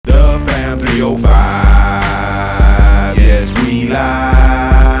Fam 305. Yes, we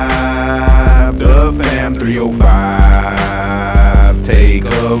live. The Fam 305. Take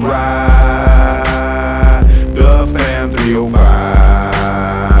a ride. The Fam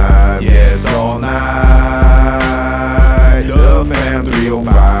 305. Yes, all night. The Fam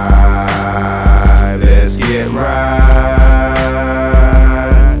 305. Let's get right.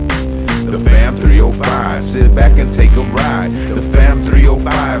 The Fam 305. Sit back and take a ride. The Fam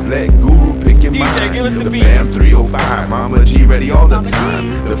 305. Let Guru pick your mind. The Fam 305. Mama G ready all the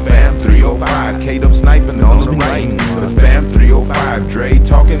time. The Fam 305. K-Dub sniping on the right. The Fam 305. Dre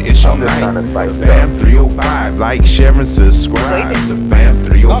talking ish all night. The Fam 305. Like, share, and subscribe. The Fam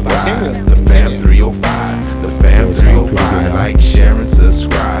 305. The Fam 305. The Fam 305. Like, share, and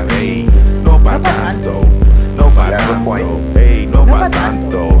subscribe. Hey, no pa tanto. No pa tanto. Hey, no pa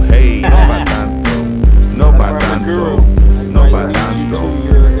tanto. Hey, no pa tanto. No pa tanto. No pa tanto.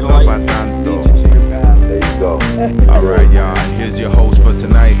 No pa tanto. There you go. Alright, y'all. Here's your host for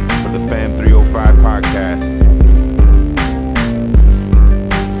tonight for the Fam 305 podcast.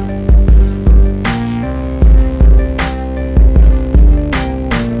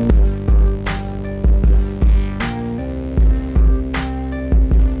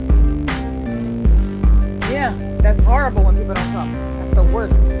 Yeah, that's horrible when people don't come. That's the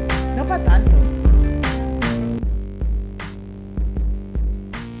worst. No pa tanto.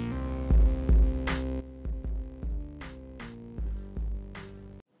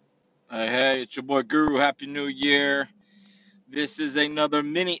 Hey, it's your boy Guru. Happy New Year. This is another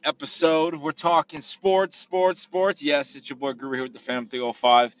mini episode. We're talking sports. Yes, it's your boy Guru here with the Fam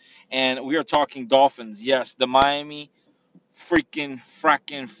 305. And we are talking Dolphins. Yes, the Miami fucking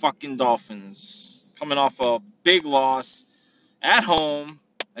Dolphins. Coming off a big loss at home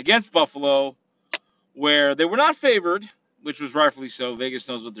against Buffalo, where they were not favored, which was rightfully so. Vegas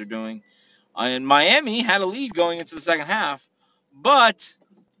knows what they're doing. And Miami had a lead going into the second half, but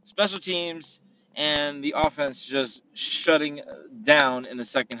special teams and the offense just shutting down in the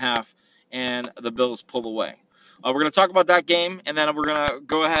second half, and the Bills pull away. We're going to talk about that game, and then we're going to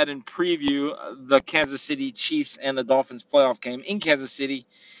go ahead and preview the Kansas City Chiefs and the Dolphins playoff game in Kansas City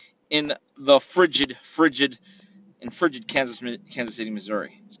in the frigid Kansas City,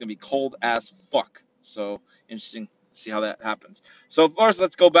 Missouri. It's going to be cold as fuck. So interesting to see how that happens. So first,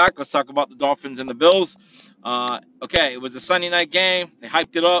 let's go back. Let's talk about the Dolphins and the Bills. Okay, it was a Sunday night game. They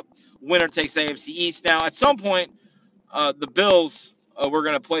hyped it up. Winner takes AFC East. Now, at some point, the Bills were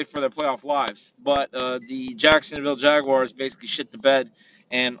going to play for their playoff lives, but the Jacksonville Jaguars basically shit the bed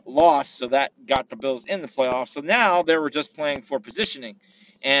and lost, so that got the Bills in the playoffs. So now they were just playing for positioning.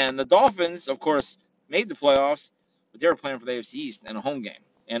 And the Dolphins, of course, made the playoffs, but they were playing for the AFC East and a home game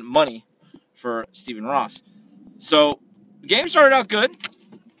and money for Stephen Ross. So the game started out good.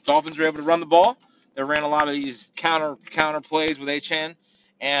 Dolphins were able to run the ball. They ran a lot of these counter plays with Achane,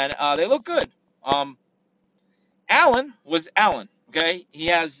 and they looked good. Allen was Allen, okay? He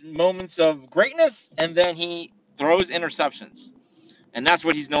has moments of greatness, and then he throws interceptions, and that's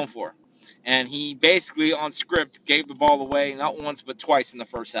what he's known for. And he basically, on script, gave the ball away not once but twice in the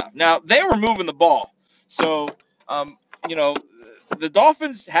first half. Now, they were moving the ball. So, the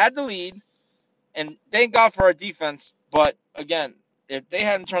Dolphins had the lead, and thank God for our defense. But, again, if they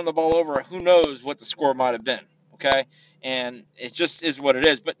hadn't turned the ball over, who knows what the score might have been, okay? And it just is what it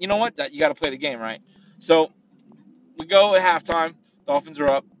is. But you know what? You got to play the game, right? So we go at halftime. Dolphins are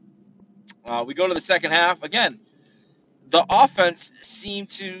up. We go to the second half. Again, the offense seemed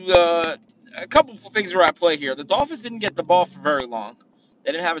to a couple of things were at play here. The Dolphins didn't get the ball for very long.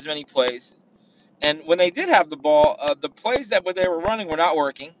 They didn't have as many plays. And when they did have the ball, the plays that they were running were not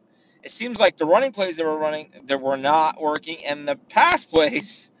working. It seems like the running plays they were running, they were not working. And the pass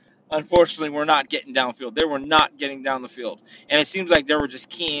plays, unfortunately, were not getting downfield. They were not getting down the field. And it seems like they were just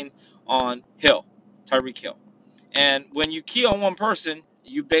keying on Tyreek Hill. And when you key on one person,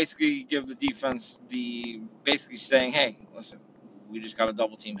 you basically give the defense basically saying, hey, listen, we just got to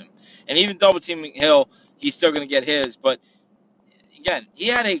double team him. And even double teaming Hill, he's still going to get his. But, again, he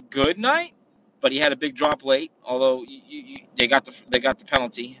had a good night. But he had a big drop late, although they got the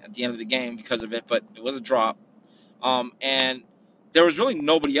penalty at the end of the game because of it. But it was a drop, and there was really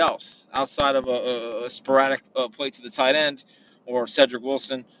nobody else outside of a sporadic play to the tight end, or Cedric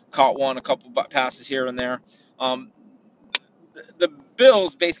Wilson caught a couple passes here and there. The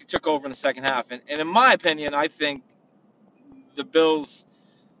Bills basically took over in the second half, and in my opinion, I think the Bills,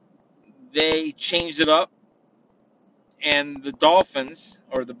 they changed it up. And the Dolphins,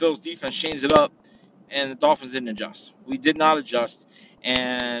 or the Bills defense, changed it up, and the Dolphins didn't adjust. We did not adjust.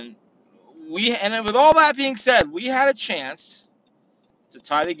 And with all that being said, we had a chance to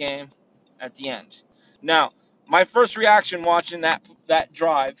tie the game at the end. Now, my first reaction watching that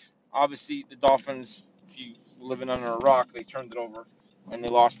drive, obviously the Dolphins, if you living under a rock, they turned it over and they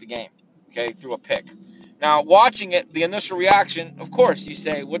lost the game. Okay, through a pick. Now, watching it, the initial reaction, of course, you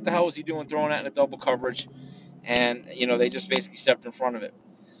say, "What the hell was he doing throwing that in a double coverage?" And they just basically stepped in front of it.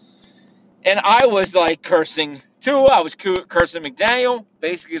 And I was like cursing Tua. I was cursing McDaniel.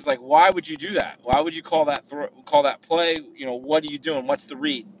 Basically, it's like, why would you do that? Why would you call that play? What are you doing? What's the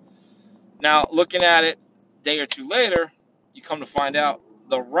read? Now, looking at it, a day or two later, you come to find out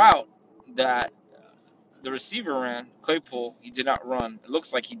the route that the receiver ran, Claypool, he did not run. It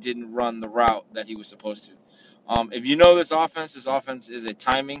looks like he didn't run the route that he was supposed to. If you know this offense is a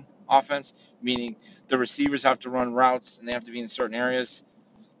timing offense, meaning the receivers have to run routes and they have to be in certain areas.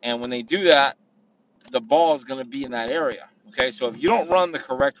 And when they do that, the ball is going to be in that area. Okay, so if you don't run the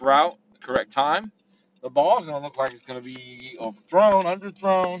correct route, the correct time, the ball is going to look like it's going to be overthrown,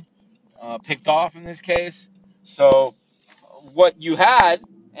 underthrown, picked off in this case. So what you had,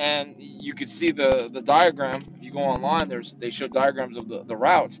 and you could see the diagram if you go online. They show diagrams of the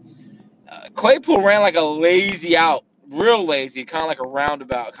routes. Claypool ran like a lazy out, real lazy, kind of like a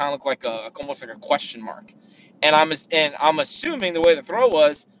roundabout, kind of looked like almost like a question mark. And I'm assuming the way the throw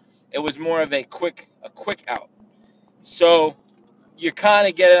was, it was more of a quick out. So you kind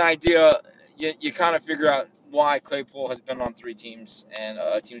of get an idea. You kind of figure out why Claypool has been on 3 teams and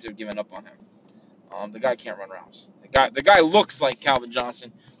teams have given up on him. The guy can't run routes. The guy looks like Calvin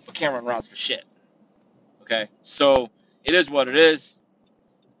Johnson, but can't run routes for shit. Okay, so it is what it is.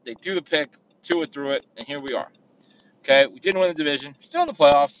 They threw the pick, Tua threw it, and here we are. Okay, we didn't win the division, still in the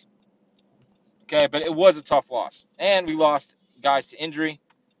playoffs. Okay, but it was a tough loss, and we lost guys to injury.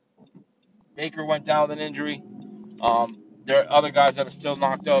 Baker went down with an injury. There are other guys that are still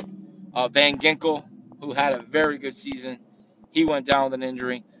knocked up. Van Ginkel, who had a very good season, he went down with an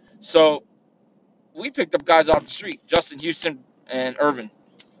injury. So we picked up guys off the street, Justin Houston and Irvin,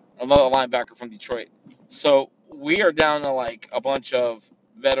 another linebacker from Detroit. So we are down to like a bunch of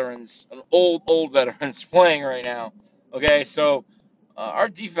veterans, old veterans playing right now. Okay, so our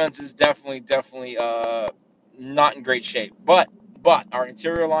defense is definitely not in great shape. But our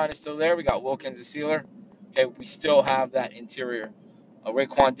interior line is still there. We got Wilkins and Sealer. Okay, we still have that interior.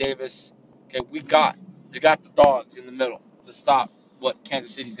 Raekwon Davis. Okay, we got the dogs in the middle to stop what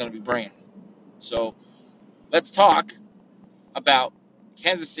Kansas City's going to be bringing. So let's talk about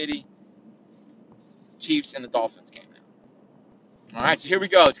Kansas City, Chiefs, and the Dolphins game now. All right, so here we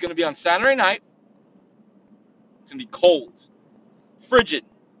go. It's going to be on Saturday night. It's going to be cold, frigid.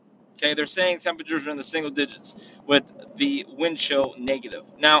 Okay, they're saying temperatures are in the single digits with the wind chill negative.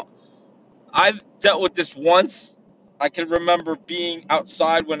 Now, I've dealt with this once. I can remember being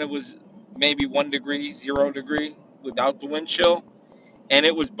outside when it was maybe 1 degree, 0 degree without the wind chill, and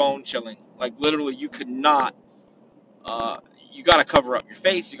it was bone chilling. Like literally, you could not. You got to cover up your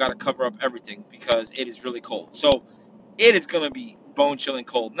face. You got to cover up everything because it is really cold. So it is going to be bone chilling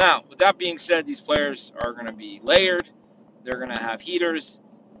cold. Now, with that being said, these players are going to be layered. They're going to have heaters.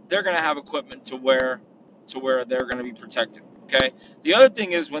 They're going to have equipment to where they're going to be protected. Okay. The other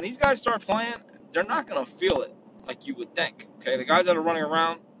thing is when these guys start playing, they're not going to feel it like you would think. Okay. The guys that are running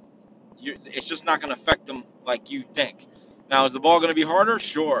around, it's just not going to affect them like you think. Now, is the ball going to be harder?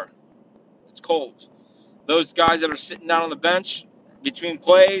 Sure. It's cold. Those guys that are sitting down on the bench between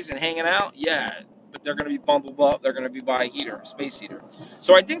plays and hanging out, yeah, but they're going to be bundled up. They're going to be by a heater, a space heater.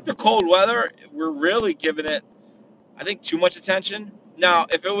 So I think the cold weather, we're really giving it, I think, too much attention. Now,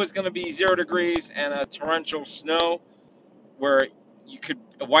 if it was going to be 0 degrees and a torrential snow where you could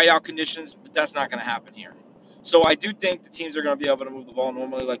whiteout conditions, but that's not going to happen here. So I do think the teams are going to be able to move the ball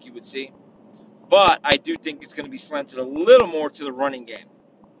normally like you would see. But I do think it's going to be slanted a little more to the running game.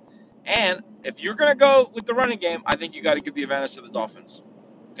 And if you're going to go with the running game, I think you got to give the advantage to the Dolphins.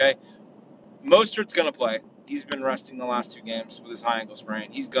 Okay? Mostert's going to play. He's been resting the last 2 games with his high ankle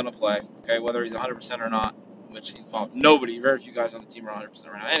sprain. He's going to play. Okay? Whether he's 100% or not, which he's probably nobody, very few guys on the team are 100%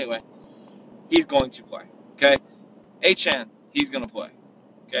 right now. Anyway, he's going to play. Okay? Achane, he's going to play.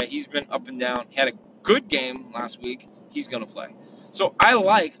 Okay? He's been up and down. He had a good game last week. He's going to play. So I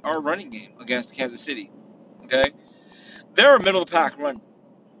like our running game against Kansas City. Okay? They're a middle of the pack run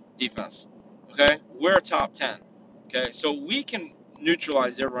defense. Okay? We're a top 10. Okay? So we can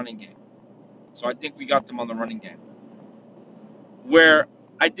neutralize their running game. So I think we got them on the running game. Where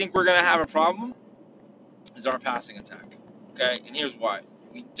I think we're going to have a problem is our passing attack. Okay? And here's why.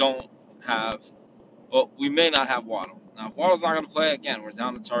 We don't have, well, we may not have Waddle. Now, if Waddle's not going to play, again, we're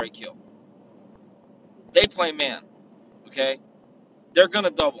down to Tyreek Hill. They play man. Okay? They're going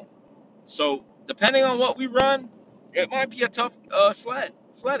to double. So depending on what we run, it might be a tough sled.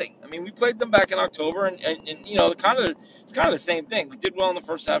 sledding. I mean, we played them back in October, and you know, it's kind of the same thing. We did well in the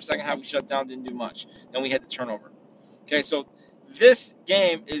first half. Second half, we shut down, didn't do much. Then we had the turnover. Okay, so this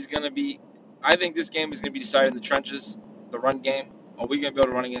game is going to be, I think this game is going to be decided in the trenches, the run game. Are we going to be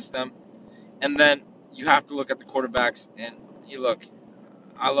able to run against them? And then you have to look at the quarterbacks. And you look,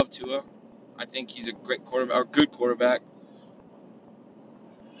 I love Tua. I think he's a great quarterback, or good quarterback.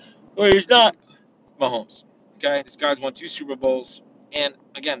 But he's not Mahomes. Okay, this guy's won 2 Super Bowls, and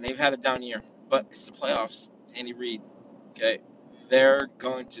again, they've had a down year, but it's the playoffs. It's Andy Reid. Okay, they're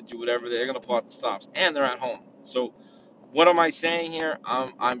going to do whatever they're going to pull out the stops, and they're at home. So, what am I saying here?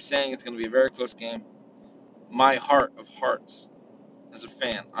 I'm saying it's going to be a very close game. My heart of hearts, as a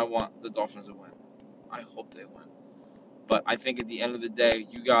fan, I want the Dolphins to win. I hope they win, but I think at the end of the day,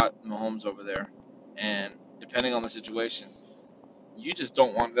 you got Mahomes over there, and depending on the situation, you just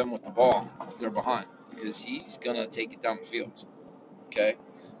don't want them with the ball if they're behind because he's going to take it down the field. Okay?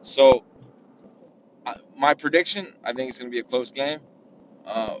 So, my prediction, I think it's going to be a close game.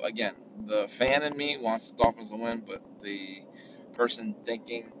 Again, the fan in me wants the Dolphins to win, but the person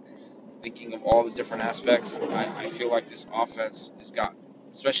thinking of all the different aspects, I feel like this offense has got,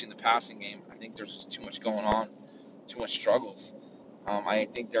 especially in the passing game, I think there's just too much going on, too much struggles. I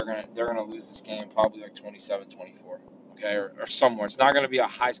think they're gonna lose this game probably like 27-24, okay, or somewhere. It's not gonna be a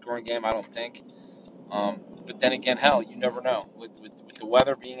high scoring game, I don't think. But then again, hell, you never know. With the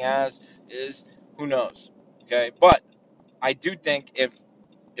weather being as is, who knows? Okay, but I do think if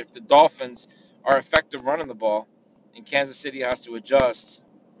the Dolphins are effective running the ball, and Kansas City has to adjust,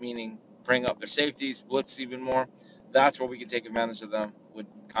 meaning bring up their safeties, blitz even more, that's where we can take advantage of them with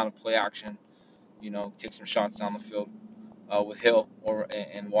kind of play action. You know, take some shots down the field with Hill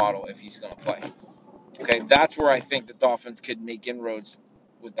and Waddle if he's going to play. Okay, that's where I think the Dolphins could make inroads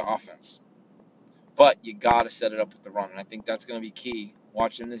with the offense. But you got to set it up with the run, and I think that's going to be key.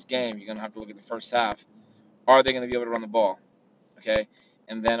 Watching this game, you're going to have to look at the first half. Are they going to be able to run the ball? Okay,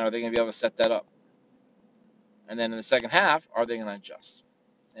 and then are they going to be able to set that up? And then in the second half, are they going to adjust?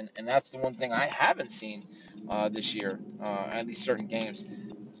 And that's the one thing I haven't seen this year, at least certain games.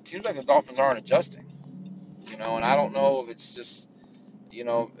 It seems like the Dolphins aren't adjusting, you know, and I don't know if it's just, you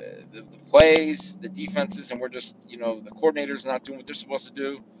know, the plays, the defenses, and we're just, you know, the coordinators not doing what they're supposed to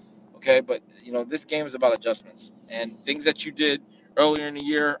do. Okay, but you know this game is about adjustments and things that you did earlier in the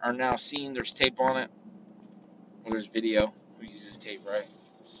year are now seen. There's tape on it. Well, there's video. Who uses tape, right?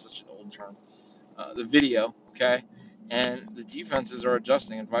 It's such an old term. The video, okay, and the defenses are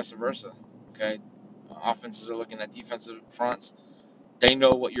adjusting and vice versa. Okay, offenses are looking at defensive fronts. They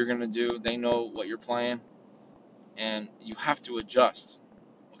know what you're gonna do. They know what you're playing, and you have to adjust.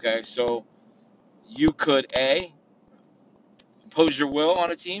 Okay, so you could impose your will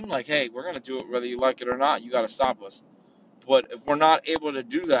on a team, like, hey, we're going to do it whether you like it or not. You got to stop us. But if we're not able to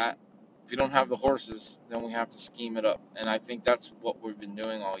do that, if you don't have the horses, then we have to scheme it up. And I think that's what we've been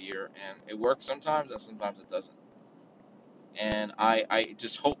doing all year. And it works sometimes, and sometimes it doesn't. And I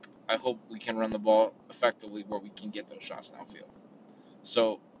just hope we can run the ball effectively where we can get those shots downfield.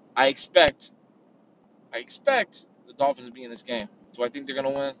 So I expect the Dolphins to be in this game. Do I think they're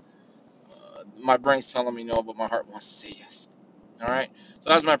going to win? My brain's telling me no, but my heart wants to say yes. All right,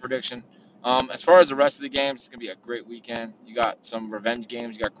 so that's my prediction. As far as the rest of the games, it's gonna be a great weekend. You got some revenge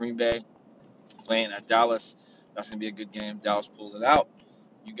games. You got Green Bay playing at Dallas. That's gonna be a good game. Dallas pulls it out.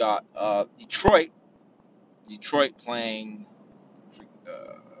 You got Detroit. Detroit playing.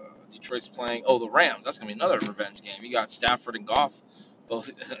 Detroit's playing. Oh, the Rams. That's gonna be another revenge game. You got Stafford and Goff,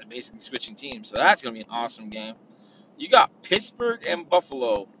 both basically switching teams. So that's gonna be an awesome game. You got Pittsburgh and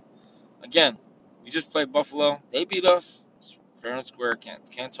Buffalo. Again, we just played Buffalo. They beat us. Fair and square,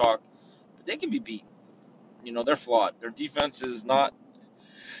 can't talk, but they can be beat. You know, they're flawed. Their defense is not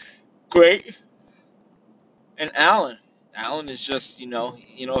great. And Allen is just,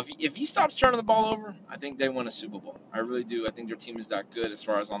 if he stops turning the ball over, I think they win a Super Bowl. I really do. I think their team is that good as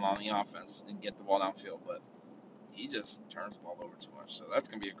far as on the offense and get the ball downfield, but he just turns the ball over too much. So that's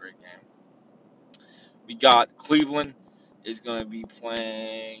gonna be a great game. We got Cleveland is gonna be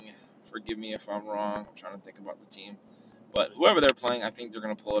playing. Forgive me if I'm wrong. I'm trying to think about the team. But whoever they're playing, I think they're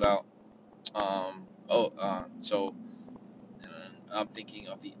going to pull it out. So I'm thinking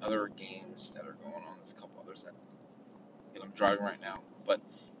of the other games that are going on. There's a couple others that I'm driving right now. But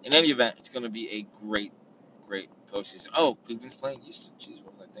in any event, it's going to be a great, great postseason. Oh, Cleveland's playing Houston. Jeez,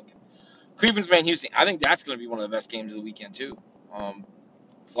 what was I thinking? Cleveland's playing Houston. I think that's going to be one of the best games of the weekend, too.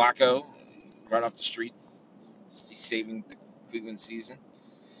 Flacco, right off the street. He's saving the Cleveland season.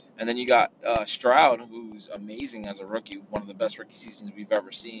 And then you got Stroud, who's amazing as a rookie, one of the best rookie seasons we've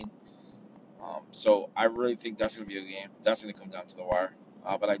ever seen. So I really think that's going to be a game. That's going to come down to the wire.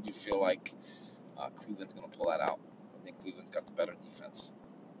 but I do feel like Cleveland's going to pull that out. I think Cleveland's got the better defense.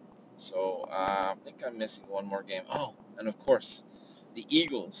 So I think I'm missing one more game. Oh, and of course, the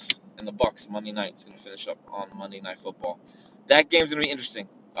Eagles and the Bucks Monday night is going to finish up on Monday Night Football. That game's going to be interesting.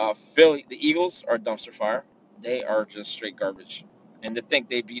 The Eagles are a dumpster fire. They are just straight garbage. And to think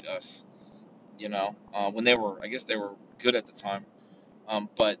they beat us, when I guess they were good at the time,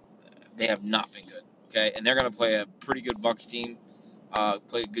 but they have not been good. Okay, and they're going to play a pretty good Bucks team,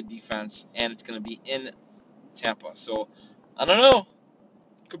 play a good defense, and it's going to be in Tampa. So I don't know.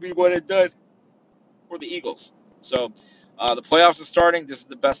 Could be one and done for the Eagles. So the playoffs are starting. This is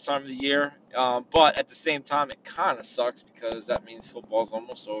the best time of the year. But at the same time, it kind of sucks because that means football's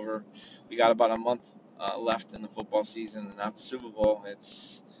almost over. We got about a month left in the football season, and after Super Bowl,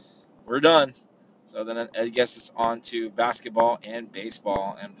 we're done. So then I guess it's on to basketball and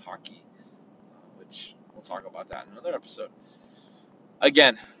baseball and hockey, which we'll talk about that in another episode.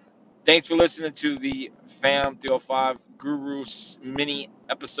 Again, thanks for listening to the FAM 305 Gurus mini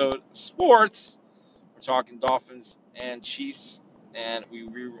episode sports. We're talking Dolphins and Chiefs, and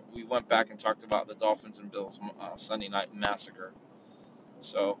we went back and talked about the Dolphins and Bills Sunday night massacre.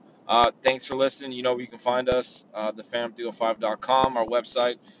 So thanks for listening. You know where you can find us, thefam305.com, our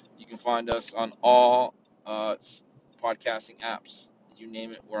website. You can find us on all podcasting apps. You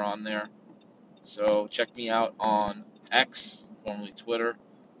name it, we're on there. So check me out on X, formerly Twitter,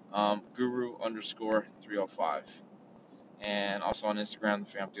 guru_305. And also on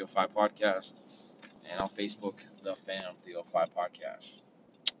Instagram, the FAM305 podcast. And on Facebook, the FAM305 podcast.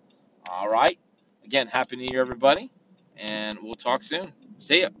 All right. Again, Happy New Year, everybody. And we'll talk soon.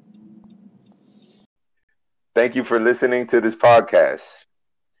 See ya. Thank you for listening to this podcast.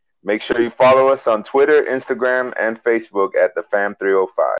 Make sure you follow us on Twitter, Instagram, and Facebook at the Fam305.